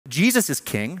Jesus is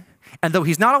king, and though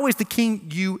he's not always the king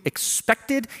you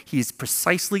expected, he's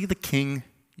precisely the king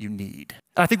you need.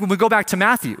 And I think when we go back to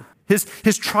Matthew,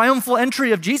 his triumphal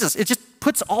entry of Jesus, it just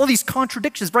puts all these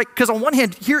contradictions, right? Because on one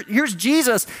hand, here's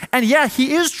Jesus, and yeah,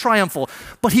 he is triumphal,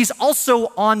 but he's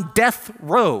also on death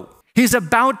row. He's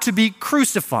about to be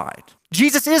crucified.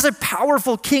 Jesus is a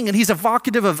powerful king, and he's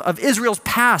evocative of Israel's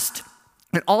past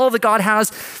and all that God has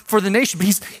for the nation, but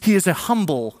he is a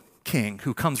humble king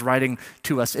who comes riding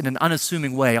to us in an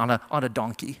unassuming way on a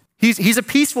donkey. He's a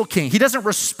peaceful king. He doesn't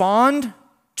respond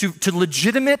to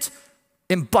legitimate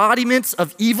embodiments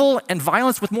of evil and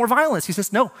violence with more violence. He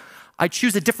says, no, I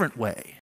choose a different way.